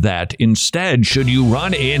have that. Instead, should you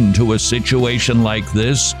run into a situation like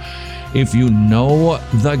this, if you know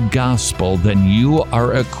the gospel, then you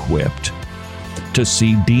are equipped to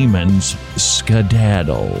see demons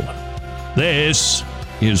skedaddle. This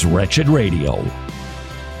is Wretched Radio.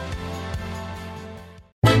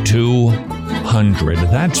 200.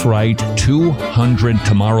 That's right. 200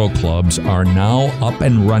 Tomorrow Clubs are now up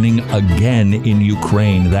and running again in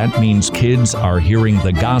Ukraine. That means kids are hearing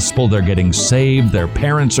the gospel. They're getting saved. Their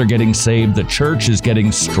parents are getting saved. The church is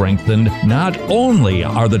getting strengthened. Not only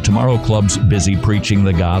are the Tomorrow Clubs busy preaching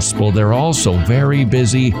the gospel, they're also very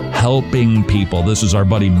busy helping people. This is our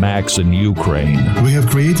buddy Max in Ukraine. We have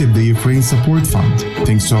created the Ukraine Support Fund.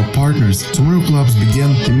 Thanks to our partners, Tomorrow Clubs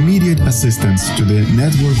began immediate assistance to the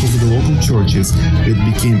network of the local churches. It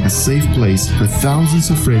became a safe place for thousands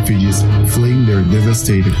of refugees fleeing their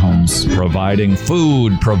devastated homes. Providing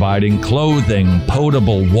food, providing clothing,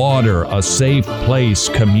 potable water, a safe place,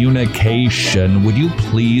 communication. Would you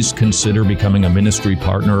please consider becoming a ministry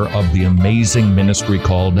partner of the amazing ministry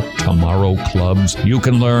called Tomorrow Clubs? You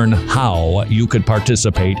can learn how you could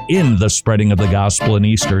participate in the spreading of the gospel in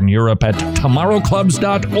Eastern Europe at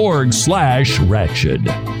tomorrowclubs.org/wretched.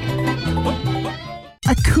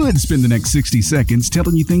 I could spend the next 60 seconds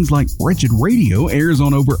telling you things like Wretched Radio airs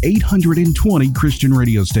on over 820 Christian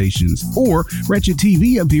radio stations, or Wretched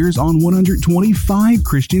TV appears on 125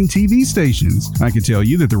 Christian TV stations. I could tell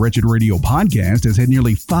you that the Wretched Radio podcast has had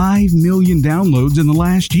nearly 5 million downloads in the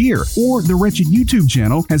last year, or the Wretched YouTube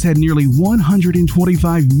channel has had nearly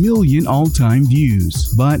 125 million all-time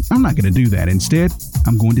views. But I'm not going to do that. Instead,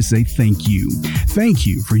 I'm going to say thank you. Thank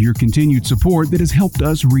you for your continued support that has helped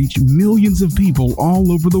us reach millions of people all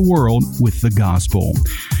over the world with the gospel.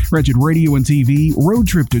 Wretched Radio and TV, Road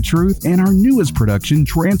Trip to Truth, and our newest production,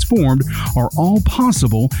 Transformed, are all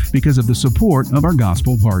possible because of the support of our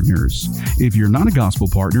gospel partners. If you're not a gospel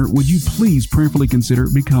partner, would you please prayerfully consider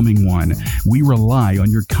becoming one? We rely on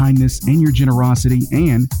your kindness and your generosity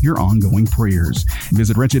and your ongoing prayers.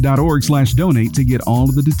 Visit wretched.org/donate to get all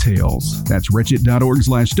of the details. That's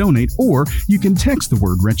wretched.org/donate, or you can text the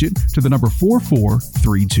word wretched to the number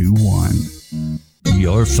 44321.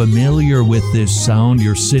 You're familiar with this sound.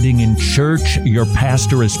 You're sitting in church. Your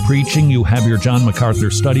pastor is preaching. You have your John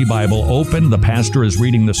MacArthur Study Bible open. The pastor is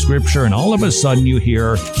reading the scripture, and all of a sudden you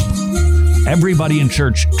hear everybody in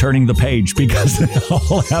church turning the page because they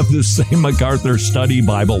all have the same MacArthur Study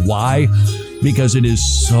Bible. Why? Because it is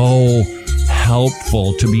so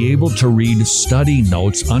helpful to be able to read study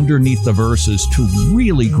notes underneath the verses to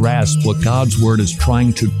really grasp what God's Word is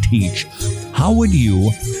trying to teach. How would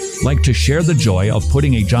you like to share the joy of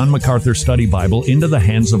putting a John MacArthur Study Bible into the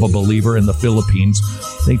hands of a believer in the Philippines?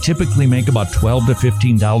 They typically make about $12 to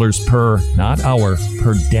 $15 per, not hour,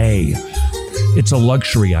 per day. It's a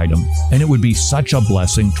luxury item, and it would be such a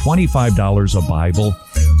blessing. $25 a Bible,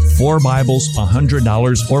 4 Bibles,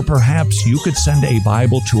 $100, or perhaps you could send a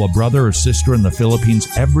Bible to a brother or sister in the Philippines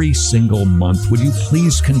every single month. Would you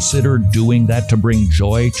please consider doing that to bring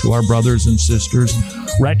joy to our brothers and sisters?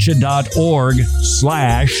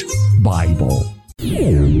 Wretched.org/Bible.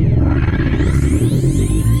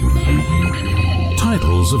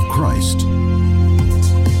 Titles of Christ.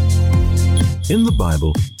 In the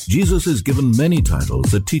Bible, Jesus is given many titles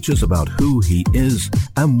that teach us about who he is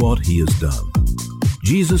and what he has done.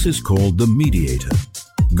 Jesus is called the Mediator.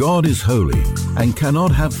 God is holy and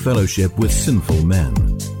cannot have fellowship with sinful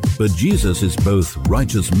men. But Jesus is both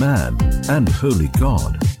righteous man and holy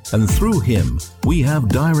God, and through him we have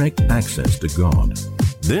direct access to God.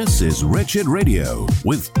 This is Wretched Radio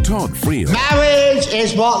with Todd Friel. Marriage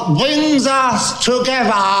is what brings us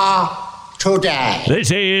together today.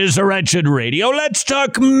 This is Wretched Radio. Let's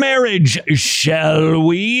talk marriage, shall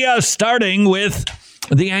we? Starting with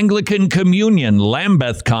the Anglican Communion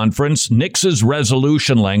Lambeth Conference, Nix's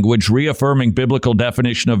resolution language reaffirming biblical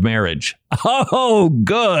definition of marriage. Oh,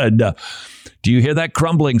 good. Do you hear that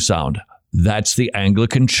crumbling sound? That's the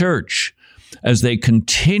Anglican Church as they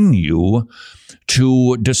continue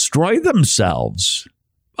to destroy themselves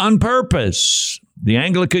on purpose. The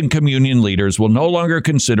Anglican Communion leaders will no longer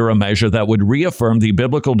consider a measure that would reaffirm the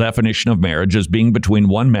biblical definition of marriage as being between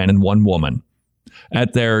one man and one woman.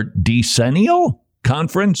 At their decennial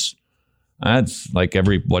conference, that's like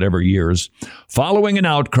every whatever years, following an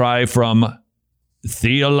outcry from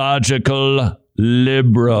theological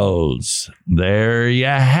Liberals. There you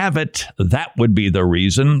have it. That would be the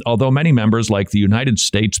reason. Although many members like the United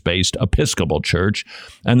States-based Episcopal Church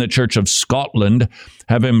and the Church of Scotland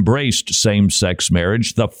have embraced same-sex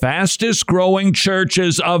marriage, the fastest-growing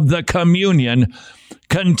churches of the communion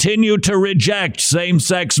continue to reject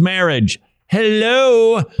same-sex marriage.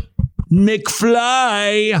 Hello,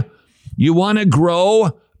 McFly. You want to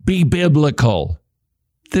grow? Be biblical.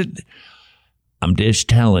 I'm just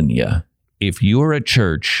telling you. If you are a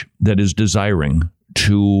church that is desiring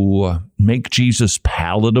to make Jesus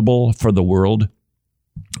palatable for the world,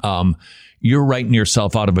 you're writing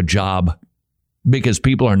yourself out of a job because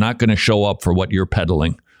people are not going to show up for what you're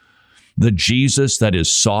peddling. The Jesus that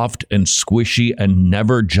is soft and squishy and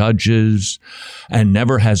never judges and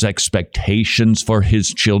never has expectations for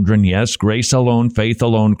his children. Yes, grace alone, faith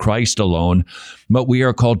alone, Christ alone. But we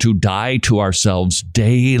are called to die to ourselves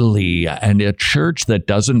daily. And a church that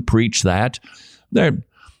doesn't preach that,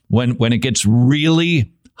 when it gets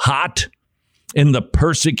really hot in the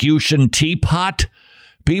persecution teapot,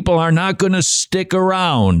 people are not going to stick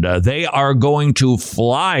around. They are going to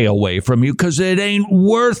fly away from you because it ain't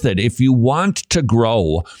worth it. If you want to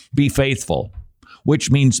grow, be faithful,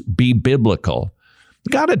 which means be biblical.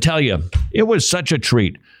 Got to tell you, it was such a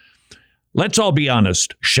treat. Let's all be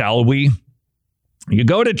honest, shall we? You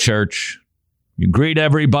go to church, you greet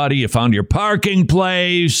everybody, you found your parking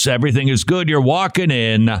place, everything is good, you're walking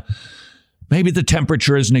in. Maybe the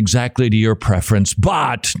temperature isn't exactly to your preference,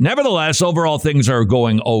 but nevertheless, overall things are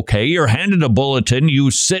going okay. You're handed a bulletin.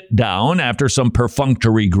 You sit down after some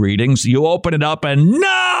perfunctory greetings. You open it up and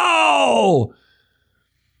no!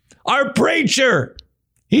 Our preacher,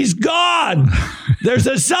 he's gone. There's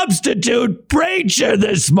a substitute preacher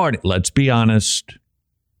this morning. Let's be honest.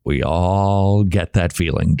 We all get that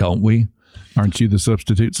feeling, don't we? Aren't you the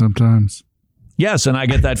substitute sometimes? Yes, and I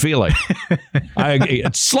get that feeling.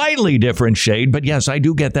 It's slightly different shade, but yes, I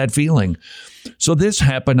do get that feeling. So this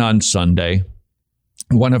happened on Sunday.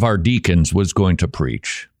 One of our deacons was going to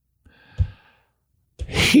preach.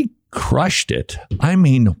 He crushed it. I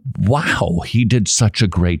mean, wow, he did such a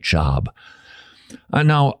great job.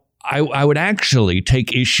 Now, I would actually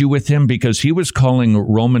take issue with him because he was calling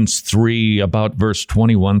Romans 3 about verse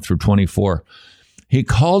 21 through 24. He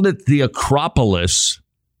called it the Acropolis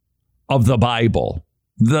of the Bible,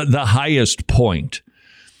 the highest point.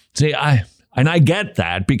 See, I get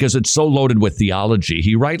that because it's so loaded with theology.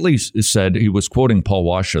 He rightly said, he was quoting Paul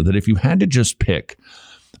Washer, that if you had to just pick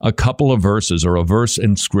a couple of verses or a verse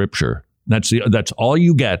in Scripture, that's all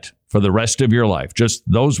you get for the rest of your life, just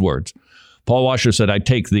those words. Paul Washer said, I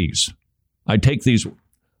take these. Let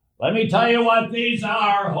me tell you what these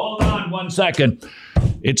are. Hold on one second.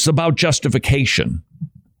 It's about justification.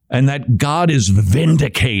 And that God is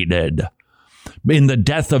vindicated in the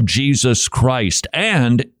death of Jesus Christ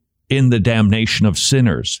and in the damnation of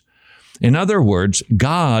sinners. In other words,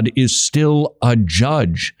 God is still a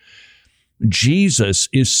judge. Jesus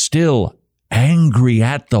is still angry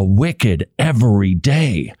at the wicked every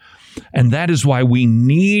day. And that is why we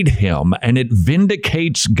need him, and it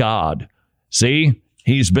vindicates God. See,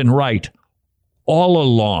 he's been right all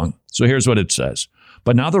along. So here's what it says.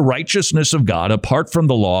 But now the righteousness of God, apart from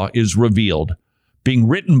the law, is revealed, being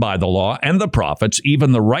written by the law and the prophets,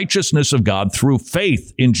 even the righteousness of God through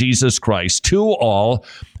faith in Jesus Christ to all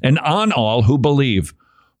and on all who believe.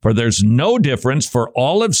 For there's no difference, for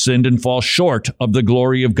all have sinned and fall short of the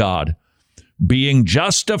glory of God, being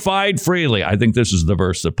justified freely. I think this is the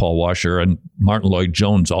verse that Paul Washer and Martin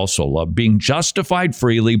Lloyd-Jones also love. Being justified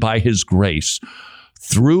freely by his grace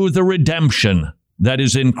through the redemption that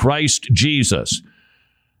is in Christ Jesus.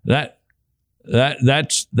 That's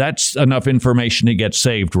enough information to get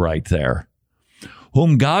saved right there.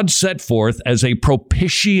 Whom God set forth as a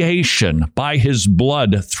propitiation by his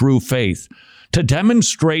blood through faith, to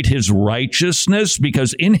demonstrate his righteousness,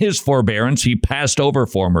 because in his forbearance he passed over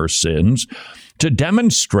former sins, to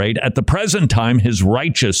demonstrate at the present time his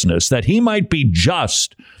righteousness, that he might be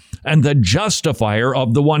just and the justifier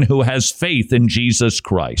of the one who has faith in Jesus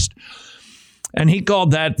Christ. And he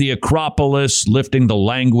called that the Acropolis, lifting the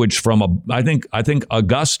language from, I think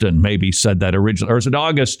Augustine maybe said that originally, or is it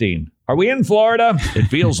Augustine? Are we in Florida? It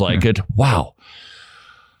feels like it. Wow.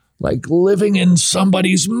 Like living in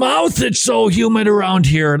somebody's mouth. It's so humid around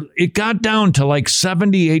here. It got down to like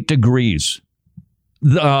 78 degrees.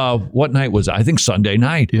 What night was it? I think Sunday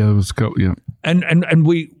night. Yeah, it was cold. Yeah. And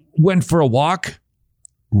we went for a walk,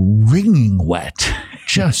 wringing wet,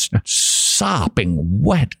 just sopping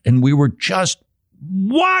wet. And we were just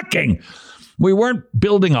walking. We weren't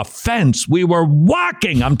building a fence. We were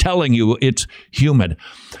walking. I'm telling you, it's humid.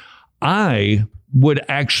 I would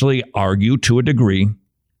actually argue to a degree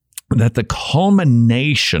that the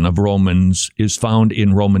culmination of Romans is found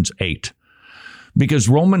in Romans 8. Because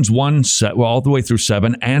Romans 1, all the way through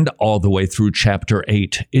 7 and all the way through chapter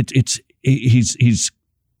 8, he's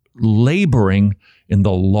laboring in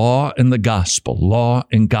the law and the gospel, law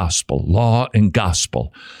and gospel, law and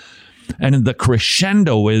gospel. And the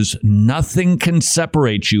crescendo is nothing can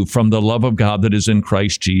separate you from the love of God that is in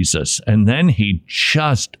Christ Jesus. And then he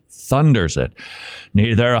just thunders it.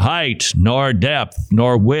 Neither height, nor depth,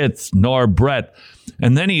 nor width, nor breadth.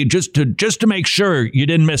 And then he just to make sure you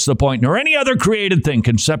didn't miss the point, nor any other created thing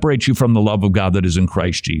can separate you from the love of God that is in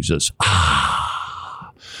Christ Jesus.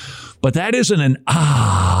 But that isn't an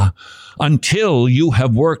until you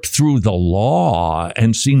have worked through the law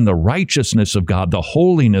and seen the righteousness of God, the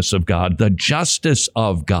holiness of God, the justice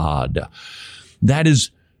of God. That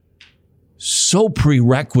is so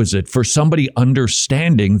prerequisite for somebody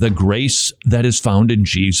understanding the grace that is found in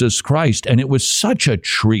Jesus Christ. And it was such a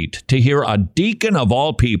treat to hear a deacon of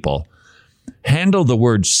all people handle the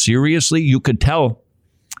word seriously. You could tell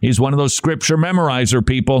he's one of those scripture memorizer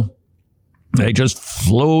people. They just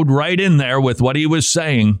flowed right in there with what he was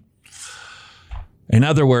saying. In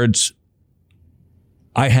other words,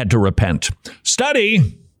 I had to repent.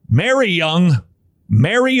 Study, marry young,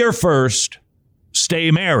 marry your first, stay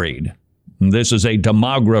married. This is a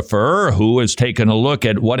demographer who has taken a look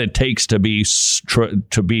at what it takes to be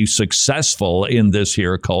successful in this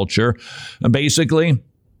here culture. Basically,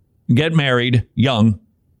 get married young.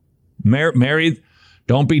 Married,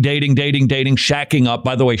 don't be dating, shacking up.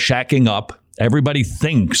 By the way, shacking up, everybody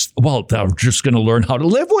thinks, well, they're just going to learn how to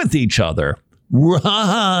live with each other.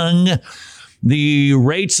 Wrong. The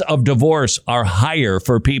rates of divorce are higher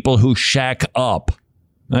for people who shack up.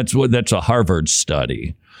 That's a Harvard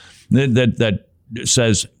study. That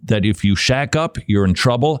says that if you shack up, you're in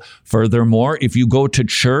trouble. Furthermore, if you go to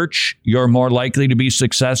church, you're more likely to be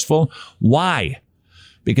successful. Why?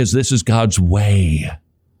 Because this is God's way.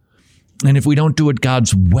 And if we don't do it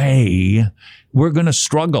God's way, we're going to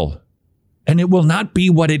struggle. And it will not be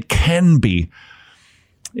what it can be.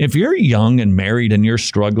 If you're young and married and you're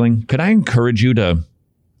struggling, could I encourage you to,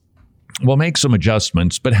 make some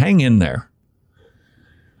adjustments, but hang in there.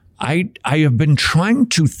 I have been trying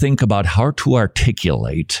to think about how to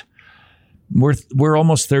articulate. We're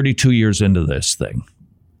almost 32 years into this thing.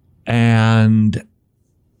 And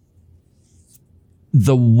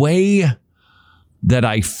the way that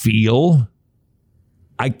I feel,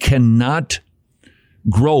 I cannot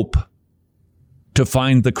grope to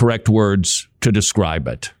find the correct words to describe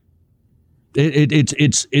it.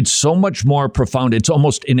 It's so much more profound. It's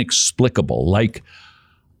almost inexplicable. Like,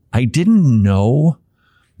 I didn't know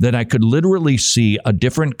that I could literally see a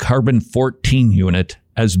different carbon-14 unit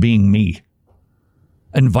as being me,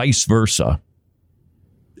 and vice versa.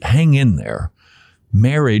 Hang in there.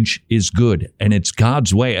 Marriage is good, and it's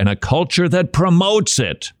God's way, and a culture that promotes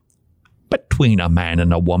it between a man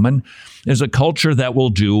and a woman is a culture that will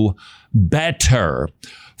do better.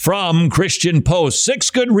 From Christian Post, 6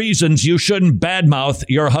 good reasons you shouldn't badmouth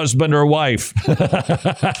your husband or wife.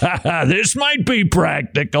 This might be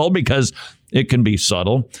practical because it can be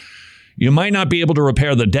subtle. You might not be able to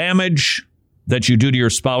repair the damage that you do to your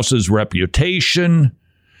spouse's reputation.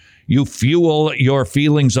 You fuel your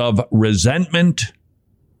feelings of resentment.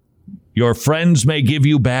 Your friends may give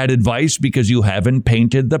you bad advice because you haven't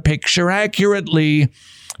painted the picture accurately.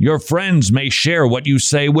 Your friends may share what you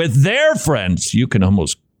say with their friends. You can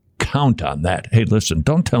almost count on that. Hey, listen,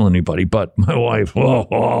 don't tell anybody but my wife.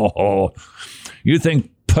 You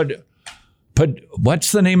think,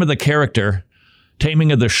 what's the name of the character?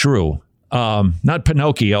 Taming of the Shrew. Not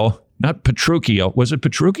Pinocchio, not Petruchio. Was it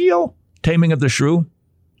Petruchio? Taming of the Shrew?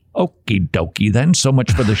 Okie dokie then. So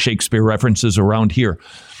much for the Shakespeare references around here.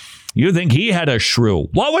 You think he had a shrew.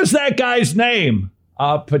 What was that guy's name?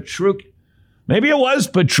 Maybe it was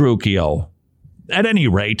Petruchio. At any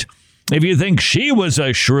rate, if you think she was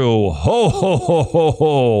a shrew, ho, ho, ho, ho,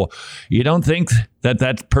 ho. You don't think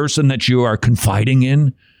that person that you are confiding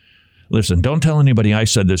in? Listen, don't tell anybody I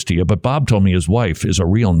said this to you, but Bob told me his wife is a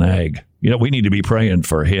real nag. We need to be praying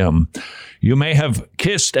for him. You may have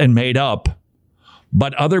kissed and made up,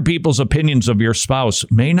 but other people's opinions of your spouse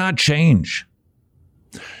may not change.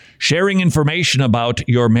 Sharing information about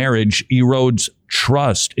your marriage erodes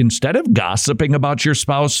trust. Instead of gossiping about your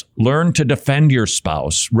spouse, learn to defend your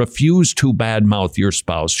spouse. Refuse to badmouth your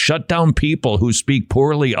spouse. Shut down people who speak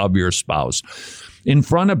poorly of your spouse. In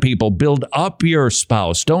front of people, build up your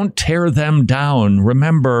spouse. Don't tear them down.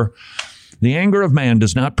 Remember, The anger of man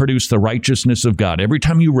does not produce the righteousness of God. Every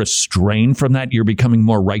time you restrain from that, you're becoming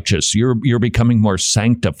more righteous. You're becoming more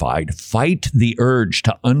sanctified. Fight the urge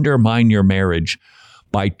to undermine your marriage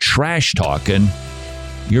by trash talking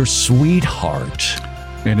your sweetheart.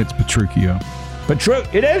 And it's Petruchio.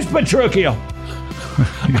 It is Petruchio.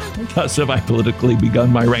 Thus have I politically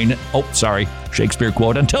begun my reign. Oh, sorry. Shakespeare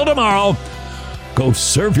quote. Until tomorrow, go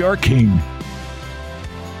serve your king.